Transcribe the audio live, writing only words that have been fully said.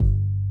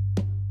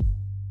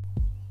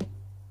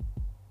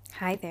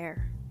Hi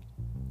there.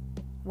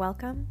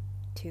 Welcome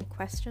to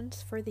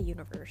Questions for the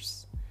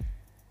Universe.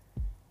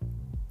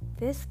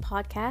 This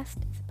podcast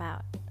is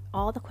about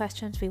all the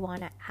questions we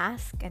want to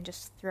ask and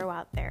just throw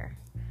out there.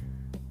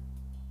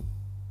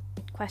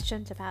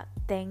 Questions about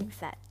things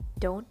that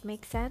don't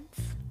make sense.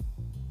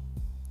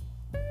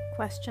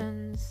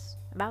 Questions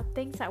about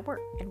things that work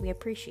and we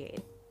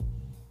appreciate.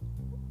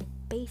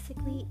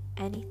 Basically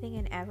anything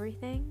and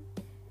everything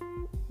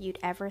you'd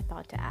ever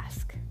thought to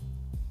ask.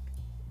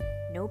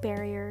 No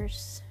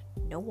barriers,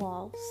 no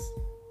walls.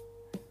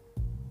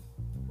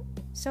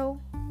 So,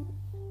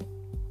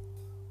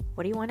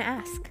 what do you want to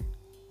ask?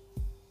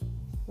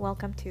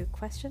 Welcome to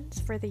Questions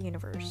for the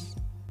Universe.